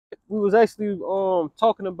we was actually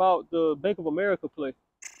talking about the Bank of America play.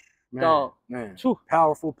 Man,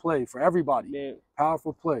 powerful play for everybody. Man,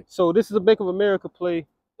 powerful play. So this is a Bank of America play.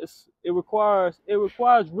 It requires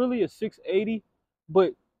really a 680,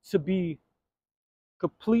 but to be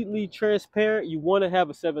completely transparent, you want to have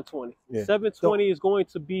a 720. Yeah. 720 is going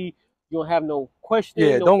to be, you don't have no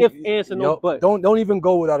question, no if, answer, no but. Don't even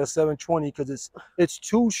go without a 720 because it's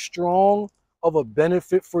too strong of a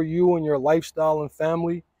benefit for you and your lifestyle and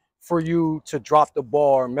family for you to drop the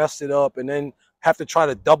bar, mess it up, and then have to try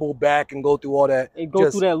to double back and go through all that. And go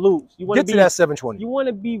through that loop. You want to get to that 720. You want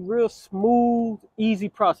to be real smooth, easy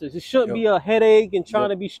process. It shouldn't be a headache and trying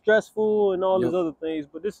to be stressful and all these other things.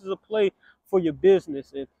 But this is a play for your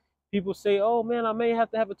business. And people say, oh man, I may have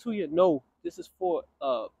to have a 2-year. No, this is for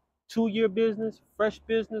 2-year business, fresh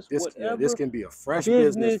business, whatever. This can be a fresh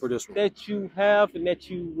business for this one. That you have and that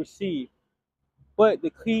you receive. But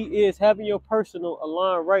the key is having your personal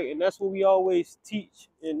align right, and that's what we always teach,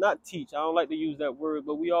 and not teach. I don't like to use that word,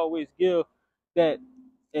 but we always give that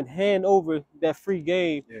and hand over that free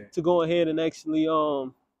game to go ahead and actually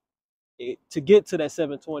to get to that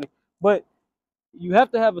 720. But you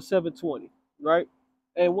have to have a 720, right?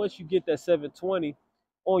 And once you get that 720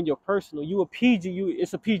 on your personal, you a PG.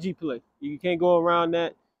 It's a PG play. You can't go around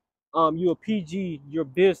that. You a PG your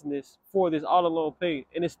business for this auto loan pay,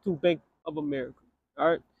 and it's through Bank of America. All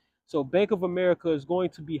right, so Bank of America is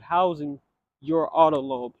going to be housing your auto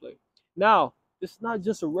loan play. Now, it's not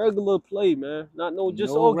just a regular play, man. Not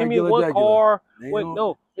just give me one car.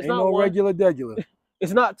 No, it's not no regular.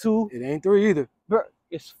 It's not 2. It ain't 3 either. Bro,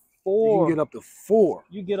 it's 4. You can get up to 4.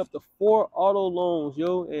 You get up to 4 auto loans,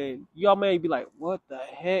 yo, and y'all may be like, what the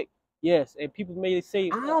heck? Yes, and people may say,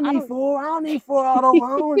 I don't need 4 auto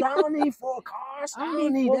loans. I don't need 4 cars. I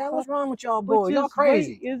don't need that. What's wrong with y'all boys? Y'all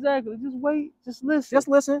crazy. Exactly. Just wait. Just listen. Just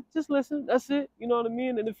listen. Just listen. That's it. You know what I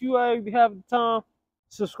mean? And if you have the time,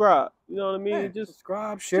 subscribe. You know what I mean? Man, just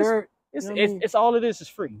subscribe, share it. It's all it is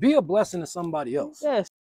free. Be a blessing to somebody else. Yes.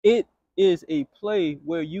 It is a play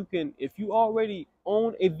where you can, if you already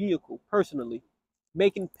own a vehicle personally,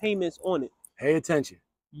 making payments on it. Pay attention.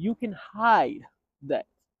 You can hide that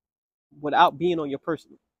without being on your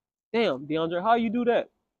personal. Damn, DeAndre, how you do that?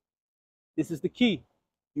 This is the key.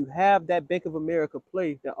 You have that Bank of America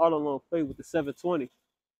play, that auto loan play with the 720.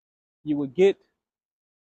 You would get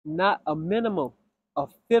not a minimum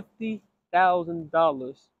of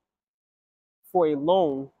 $50,000 for a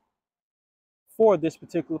loan for this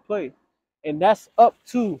particular play. And that's up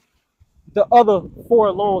to the other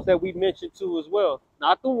 4 loans that we mentioned too as well.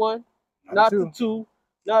 Not the 1, not the 2,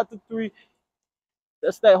 not the 3.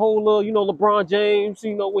 That's that whole little, LeBron James,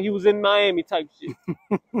 when he was in Miami type shit.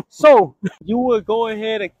 So you would go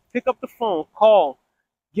ahead and pick up the phone, call,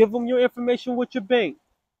 give them your information with your bank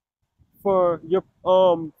for your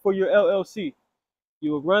LLC.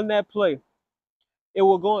 You will run that play. It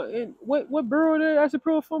will go in. What bureau did I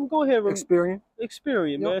approve from? Go ahead.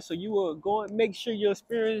 Experian, man. So you will go and make sure your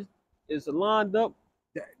experience is lined up.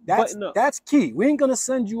 That's key. We ain't gonna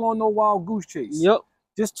send you on no wild goose chase. Yep.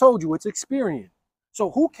 Just told you it's Experian. So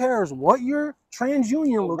who cares what your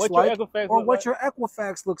TransUnion looks like or what your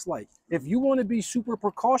Equifax looks like? If you want to be super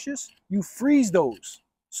precautious, you freeze those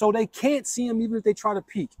so they can't see them even if they try to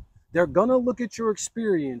peek. They're gonna look at your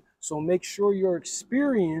Experian, so make sure your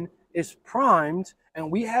Experian is primed, and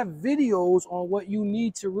we have videos on what you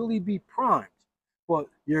need to really be primed. But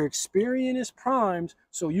your Experian is primed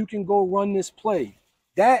so you can go run this play.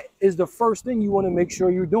 That is the first thing you want to make sure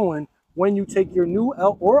you're doing when you take your new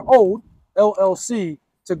or old LLC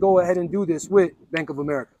to go ahead and do this with Bank of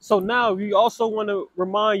America. So now we also want to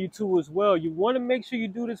remind you too as well, you want to make sure you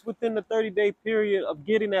do this within the 30-day period of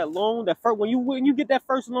getting that loan. When you get that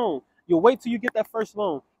first loan, you'll wait till you get that first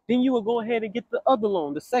loan. Then you will go ahead and get the other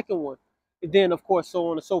loan, the second one. And then of course, so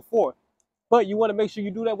on and so forth. But you want to make sure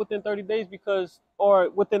you do that within 30 days or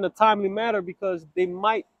within a timely manner, because they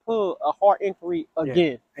might pull a hard inquiry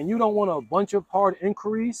again. Yeah. And you don't want a bunch of hard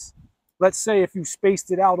inquiries. Let's say if you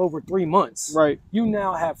spaced it out over 3 months, right? You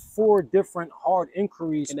now have 4 different hard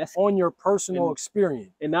inquiries on your personal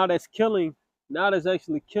Experian. And now that's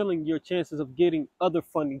actually killing your chances of getting other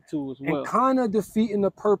funding too as well. And kind of defeating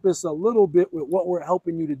the purpose a little bit with what we're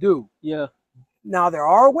helping you to do. Yeah. Now there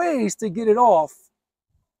are ways to get it off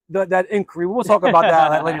that inquiry. We'll talk about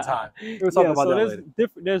that at a later time. We'll talk about that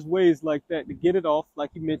later. There's ways like that to get it off,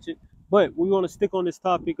 like you mentioned. But we want to stick on this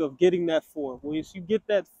topic of getting that 4. Once you get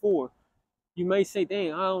that 4, you may say,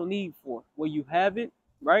 dang, I don't need 4. Well, you have it,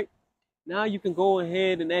 right? Now you can go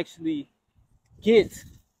ahead and actually get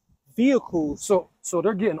vehicles. So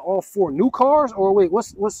they're getting all 4 new cars, or wait,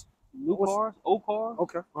 what's new cars, old cars?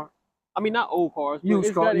 Okay, all right. I mean, not old cars, but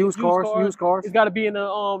Used cars. It's got to be in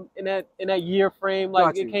that year frame.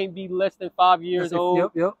 Like it can't be less than 5 years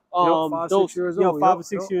old. Yep. 5, 6 years old. 5 or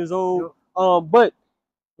 6 years old. But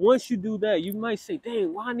once you do that, you might say,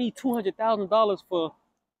 "Dang, why I need $200,000 for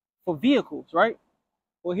vehicles, right?"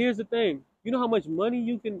 Well, here's the thing. You know how much money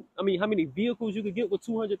you can? I mean, how many vehicles you could get with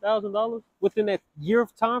 $200,000 within that year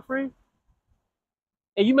of time frame?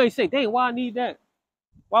 And you may say, "Dang, why I need that?"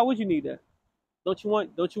 Why would you need that? Don't you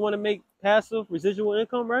want to make passive residual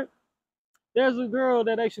income, right? There's a girl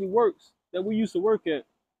that actually works that we used to work at.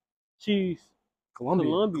 She's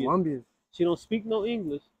Colombian. She don't speak no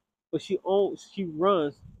English, but she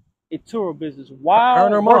runs a tour business while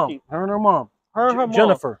working. Her and her mom. Her mom.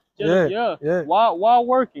 Jennifer. Yeah. While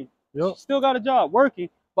working. Yep. She still got a job working,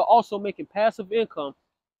 but also making passive income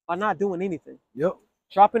by not doing anything. Yep.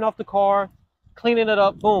 Dropping off the car, cleaning it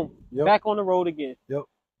up, boom, back on the road again. Yep.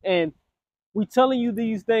 And we telling you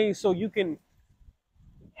these things so you can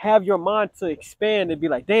have your mind to expand and be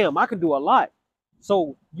like, damn, I can do a lot.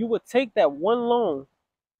 So you would take that one loan,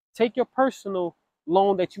 take your personal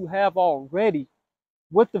loan that you have already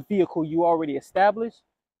with the vehicle you already established,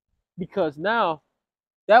 because now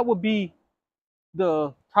that would be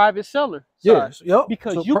the private seller side. Yes, yep.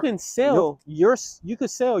 Because so you can sell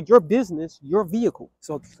your business, your vehicle.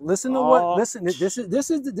 So listen to what this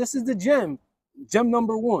is the gem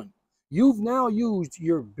number one. You've now used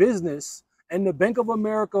your business and the Bank of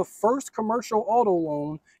America first commercial auto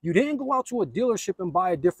loan. You didn't go out to a dealership and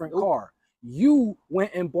buy a different car. You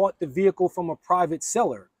went and bought the vehicle from a private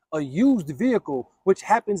seller, a used vehicle, which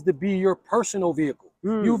happens to be your personal vehicle.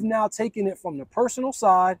 You've now taken it from the personal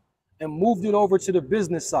side and moved it over to the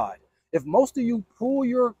business side. If most of you pull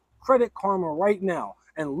your Credit Karma right now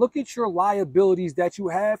and look at your liabilities that you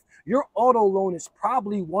have, your auto loan is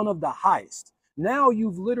probably one of the highest. Now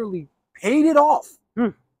you've literally paid it off.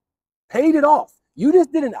 Paid it off. You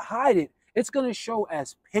just didn't hide it. It's going to show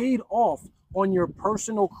as paid off on your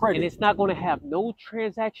personal credit. And it's not going to have no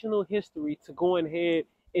transactional history to go ahead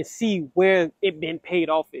and see where it been paid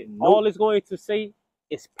off in. Nope. All it's going to say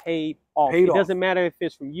is paid off. It doesn't matter if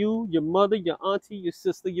it's from you, your mother, your auntie, your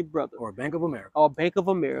sister, your brother. Or Bank of America. Or Bank of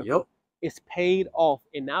America. Yep. It's paid off.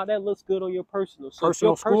 And now that looks good on your personal. So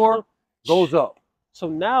personal score goes up. So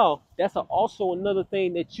now that's also another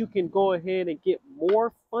thing that you can go ahead and get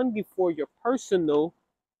more funding for your personal,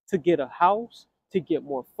 to get a house, to get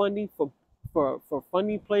more funding for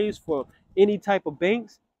funding plays for any type of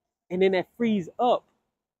banks. And then that frees up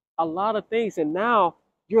a lot of things. And now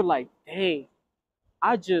you're like, dang,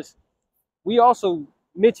 we also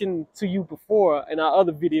mentioned to you before in our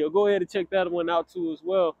other video, go ahead and check that one out too as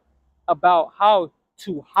well, about how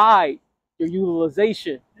to hide your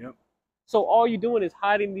utilization. Yep. So all you're doing is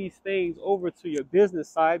hiding these things over to your business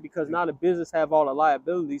side, because now the business have all the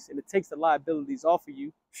liabilities and it takes the liabilities off of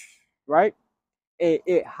you, right? And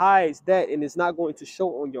it hides that, and it's not going to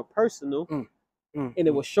show on your personal, and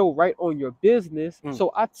it will show right on your business.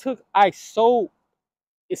 So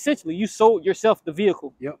essentially you sold yourself the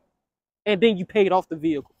vehicle. Yep. And then you paid off the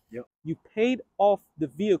vehicle. Yep. You paid off the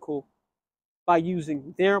vehicle by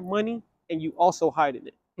using their money, and you also hiding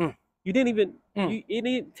it. You didn't even, it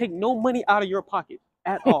didn't take no money out of your pocket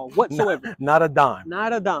at all, whatsoever. Not a dime.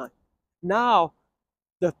 Not a dime. Now,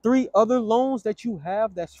 the 3 other loans that you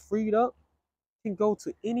have that's freed up can go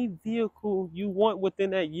to any vehicle you want within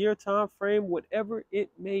that year time frame, whatever it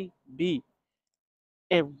may be,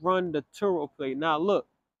 and run the Turo play. Now, look,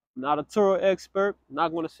 I'm not a Turo expert. I'm not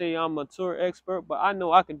going to say I'm a Turo expert, but I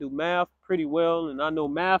know I can do math pretty well, and I know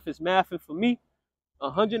math is mathing for me.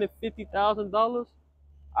 $150,000.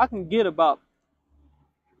 I can get about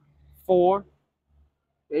 4,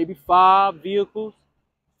 maybe 5 vehicles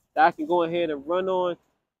that I can go ahead and run on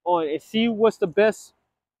and see what's the best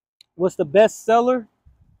seller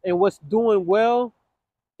and what's doing well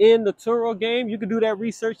in the Turo game. You can do that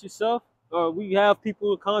research yourself. We have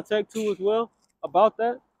people to contact too as well about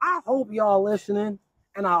that. I hope y'all listening,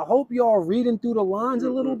 and I hope y'all reading through the lines a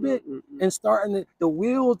little bit and starting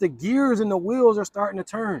the gears and the wheels are starting to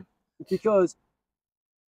turn, because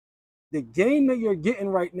the game that you're getting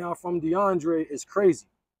right now from DeAndre is crazy.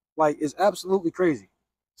 Like, it's absolutely crazy.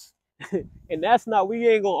 And that's not, we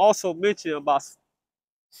ain't gonna also mention about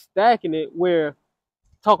stacking it, where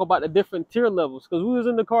talk about the different tier levels, because we was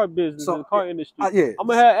in the car business, in the car industry. Yeah. I'm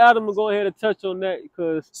gonna have Adam to go ahead and touch on that,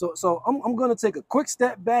 because so I'm gonna take a quick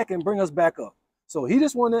step back and bring us back up. So he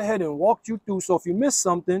just went ahead and walked you through. So if you missed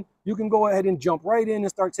something, you can go ahead and jump right in and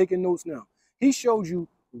start taking notes now. He showed you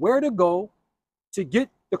where to go to get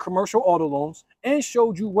the commercial auto loans and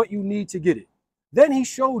showed you what you need to get it. Then he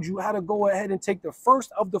showed you how to go ahead and take the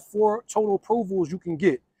first of the 4 total approvals you can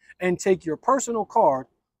get. and take your personal card,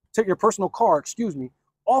 excuse me,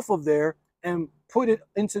 off of there and put it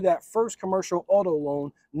into that first commercial auto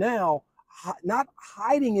loan. Now, not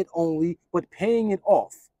hiding it only, but paying it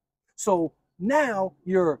off. So now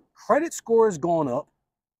your credit score has gone up.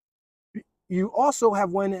 You also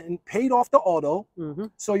have went and paid off the auto,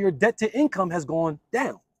 so your debt to income has gone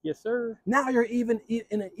down. Yes, sir. Now you're even in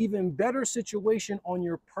an even better situation on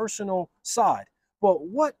your personal side. But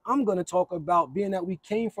what I'm going to talk about, being that we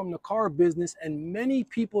came from the car business and many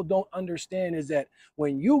people don't understand, is that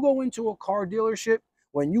when you go into a car dealership,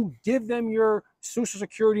 when you give them your social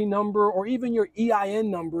security number or even your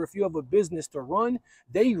EIN number, if you have a business to run,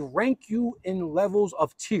 they rank you in levels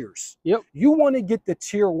of tiers. Yep. You want to get the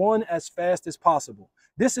tier 1 as fast as possible.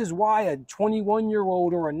 This is why a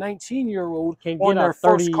 21-year-old or a 19-year-old on their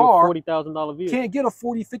first car $40,000 vehicle can't get a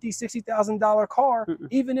 $40,000, $50,000, $60,000 car,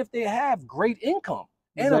 even if they have great income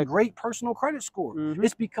and a great personal credit score.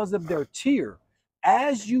 It's because of their tier.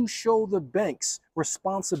 As you show the banks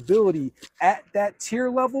responsibility at that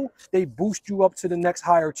tier level, they boost you up to the next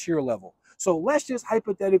higher tier level. So let's just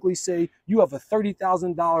hypothetically say you have a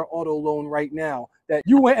 $30,000 auto loan right now that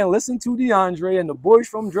you went and listened to DeAndre and the boys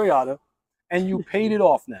from DreAda, and you paid it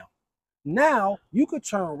off now. Now you could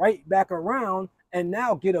turn right back around and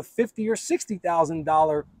now get a $50,000 or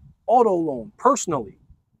 $60,000 auto loan personally.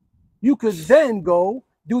 You could then go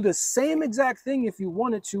do the same exact thing if you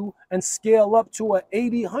wanted to and scale up to a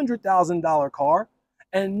 $80,000, $100,000 car.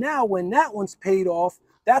 And now when that one's paid off,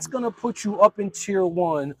 that's going to put you up in tier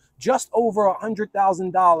 1, just over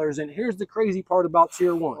 $100,000. And here's the crazy part about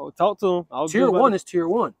tier 1. Oh, talk to him. Tier 1 is tier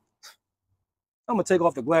 1. I'm going to take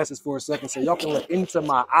off the glasses for a second so y'all can look into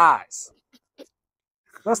my eyes.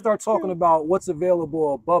 Let's start talking about what's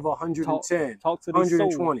available above 110, talk to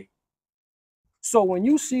 120. So when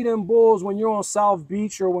you see them bulls, when you're on South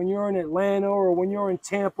Beach or when you're in Atlanta or when you're in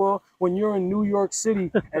Tampa, when you're in New York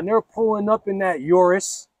City, and they're pulling up in that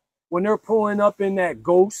Urus, when they're pulling up in that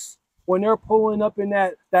Ghost, when they're pulling up in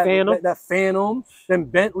that Phantom, them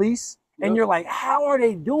Bentleys, and you're like, how are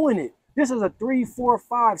they doing it? This is a $300,000,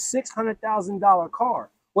 $400,000, $500,000, $600,000 car.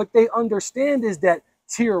 What they understand is that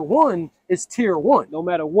tier 1 is tier 1. No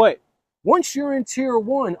matter what. Once you're in tier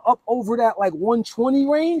 1, up over that like 120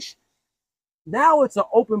 range, now it's an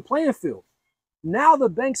open playing field. Now the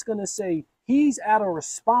bank's going to say he's at a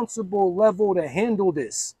responsible level to handle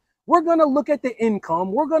this. We're going to look at the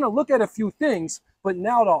income. We're going to look at a few things, but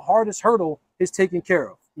now the hardest hurdle is taken care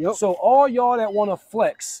of. Yep. So all y'all that want to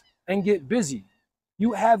flex and get busy,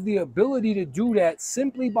 you have the ability to do that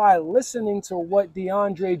simply by listening to what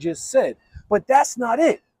DeAndre just said. But that's not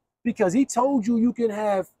it, because he told you you can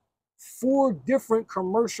have 4 different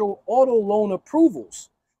commercial auto loan approvals.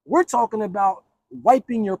 We're talking about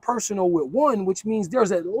wiping your personal with 1, which means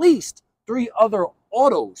there's at least 3 other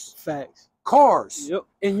autos, cars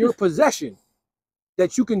in your possession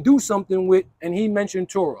that you can do something with, and he mentioned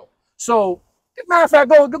Turo. So, matter of fact,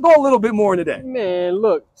 go a little bit more into that. Man,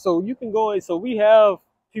 look, so you can go in, so we have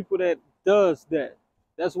people that does that.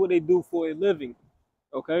 That's what they do for a living,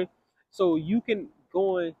 okay? So you can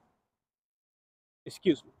go in,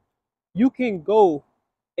 you can go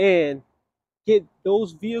and get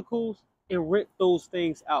those vehicles and rent those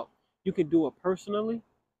things out. You can do it personally.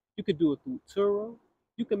 You can do it through Turo.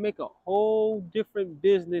 You can make a whole different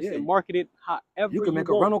business and market it however you can make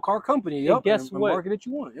a rental car company. And guess what? Market it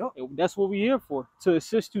you want. And that's what we're here for, to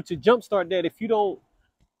assist you to jumpstart that. If you don't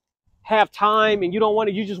have time and you don't want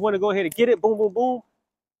to, you just want to go ahead and get it, boom, boom, boom.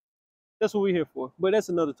 That's what we're here for. But that's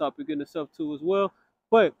another topic in itself too as well.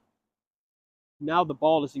 But now the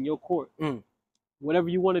ball is in your court. Whatever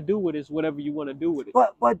you want to do with it is whatever you want to do with it.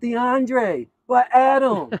 But DeAndre, but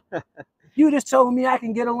Adam, you just told me I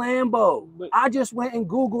can get a Lambo. I just went and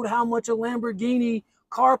Googled how much a Lamborghini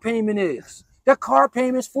car payment is. The car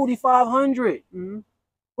payment is $4,500.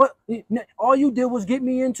 But all you did was get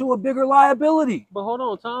me into a bigger liability. But hold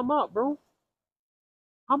on, time out, bro.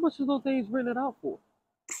 How much is those things rented out for?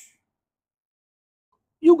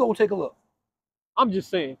 You go take a look. I'm just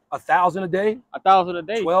saying. 1,000 a day. 1,000 a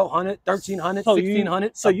day. 1,200, 1,300,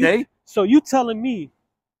 1,600 a day. So you telling me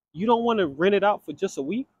you don't want to rent it out for just a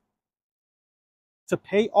week to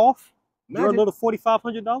pay off your little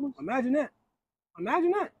 $4,500? Imagine that.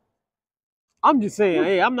 Imagine that. I'm just saying.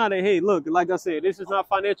 Hey, I'm not a. Hey, look, like I said, this is not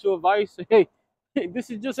financial advice. Hey, this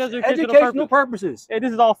is just educational purposes. Hey,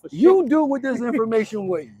 this is all for shit. You do with this information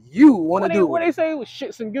what you want to do. What they say was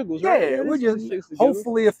shits and giggles, right? Yeah, we're just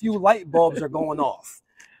hopefully a few light bulbs are going off.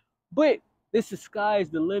 But this is sky's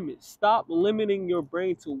the limit. Stop limiting your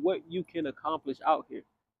brain to what you can accomplish out here.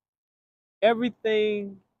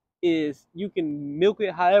 Everything is you can milk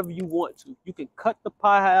it however you want to. You can cut the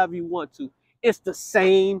pie however you want to. It's the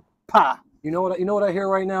same pie. You know what I hear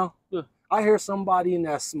right now? Yeah. I hear somebody in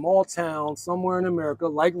that small town somewhere in America,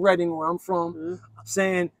 like Reading, where I'm from,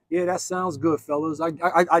 saying, yeah, that sounds good, fellas.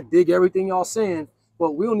 I dig everything y'all saying,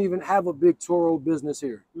 but we don't even have a big Turo business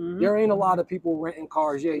here. There ain't a lot of people renting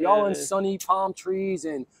cars. Yeah, y'all in sunny palm trees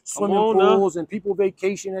and swimming pools and people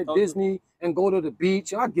vacation at Disney and go to the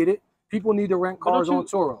beach. I get it. People need to rent cars on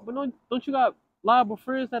Turo. But don't you got liable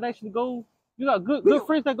friends that actually go? You got good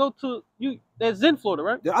friends that go to you. That's in Florida,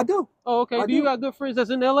 right? Yeah, I do. Oh, okay. Do you got good friends that's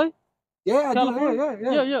in LA? Yeah, I do.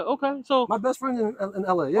 Yeah. Okay. So my best friend in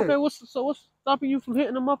LA. Yeah. Okay. What's stopping you from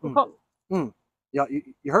hitting them up and calling? Yeah,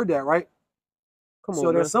 you heard that, right? Come on,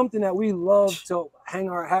 so there's something that we love to hang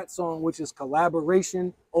our hats on, which is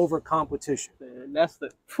collaboration over competition. Man, that's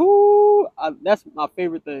my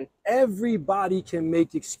favorite thing. Everybody can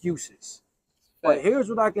make excuses, but here's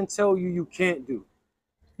what I can tell you: you can't do.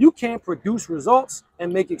 You can't produce results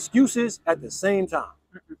and make excuses at the same time.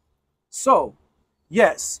 So,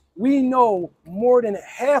 yes, we know more than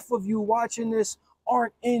half of you watching this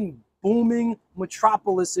aren't in booming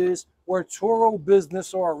metropolises where Turo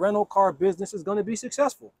business or a rental car business is going to be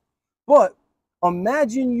successful. But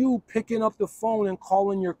imagine you picking up the phone and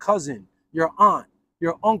calling your cousin, your aunt,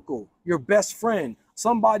 your uncle, your best friend,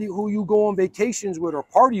 somebody who you go on vacations with or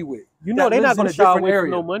party with. You know they're not going to shy away from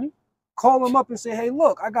no money. Call them up and say, hey,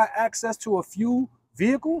 look, I got access to a few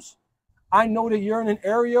vehicles. I know that you're in an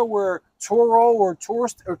area where Turo or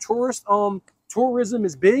tourism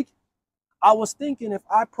is big. I was thinking if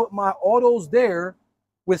I put my autos there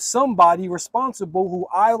with somebody responsible who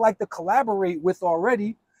I like to collaborate with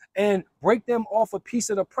already and break them off a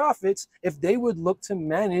piece of the profits, if they would look to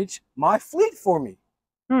manage my fleet for me.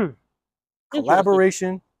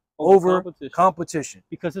 Collaboration over competition.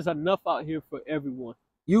 Because there's enough out here for everyone.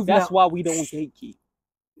 That's why we don't gatekeep.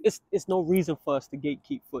 It's no reason for us to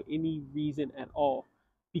gatekeep for any reason at all.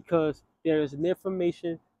 Because there's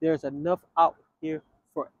information, there's enough out here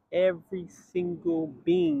for every single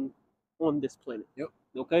being on this planet.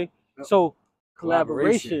 Okay? So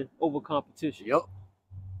collaboration over competition.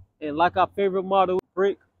 And like our favorite motto,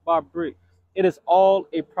 brick by brick. It is all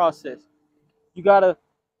a process. You gotta,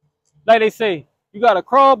 like they say, you gotta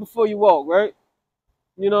crawl before you walk, right?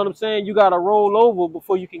 You know what I'm saying? You gotta roll over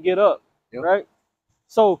before you can get up, right?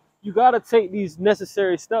 So you gotta take these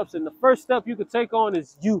necessary steps, and the first step you could take on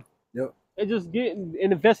is you. And just getting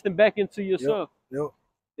and investing back into yourself. The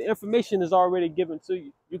information is already given to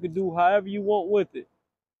you. You can do however you want with it,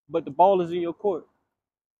 but the ball is in your court.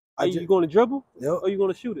 Are you going to dribble, or are you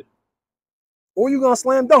going to shoot it, or you going to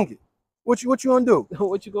slam dunk it? What you gonna do?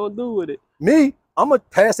 What you gonna do with it? Me, I'm gonna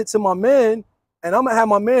pass it to my man, and I'm gonna have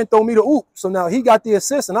my man throw me the oop. So now he got the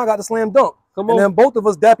assist, and I got the slam dunk. And then both of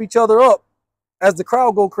us dap each other up as the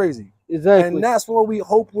crowd go crazy. Exactly. And that's where we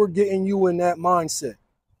hope we're getting you in that mindset.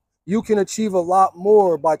 You can achieve a lot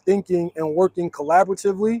more by thinking and working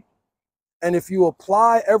collaboratively. And if you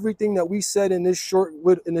apply everything that we said in this short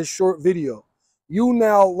video, you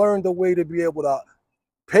now learn the way to be able to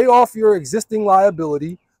pay off your existing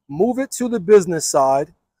liability, move it to the business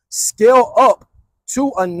side, scale up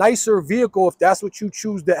to a nicer vehicle if that's what you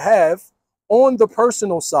choose to have on the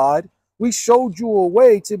personal side. We showed you a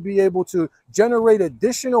way to be able to generate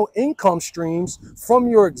additional income streams from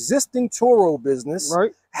your existing Turo business,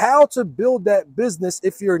 how to build that business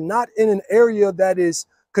if you're not in an area that is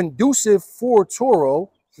conducive for Turo.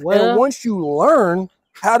 And once you learn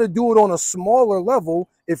how to do it on a smaller level,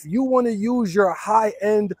 if you want to use your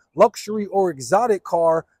high-end luxury or exotic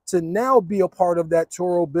car to now be a part of that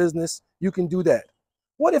Turo business, you can do that.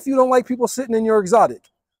 What if you don't like people sitting in your exotic?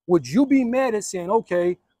 Would you be mad at saying,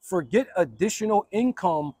 okay, forget additional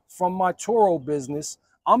income from my Turo business,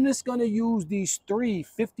 I'm just going to use these three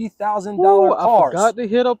 $50,000 cars. I forgot to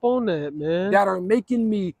hit up on that, man. That are making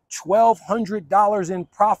me $1,200 in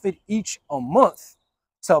profit each a month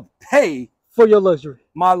to pay for your luxury.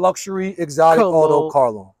 My luxury exotic auto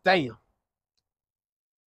car loan. Damn.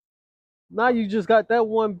 Now you just got that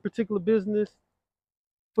one particular business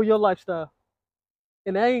for your lifestyle.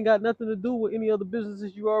 And that ain't got nothing to do with any other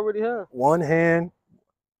businesses you already have. One hand,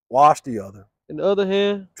 wash the other. In the other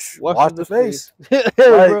hand, wash the face. Hey,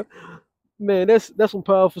 bro. Man, that's some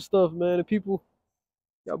powerful stuff, man. And people,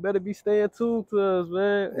 y'all better be staying tuned to us,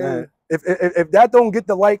 man. Man. If that don't get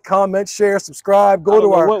the like, comment, share, subscribe, go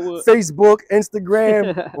to our Facebook,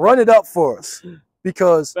 Instagram, run it up for us.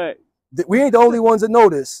 Because we ain't the only ones that know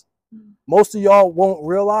this. Most of y'all won't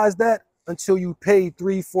realize that until you pay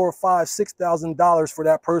 $3,000, $4,000, $5,000, $6,000 for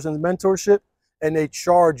that person's mentorship, and they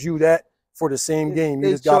charge you that for the same game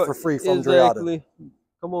you just got for free from DreAda.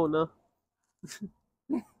 Come on now.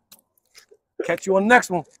 Catch you on the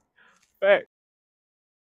next one. Fact.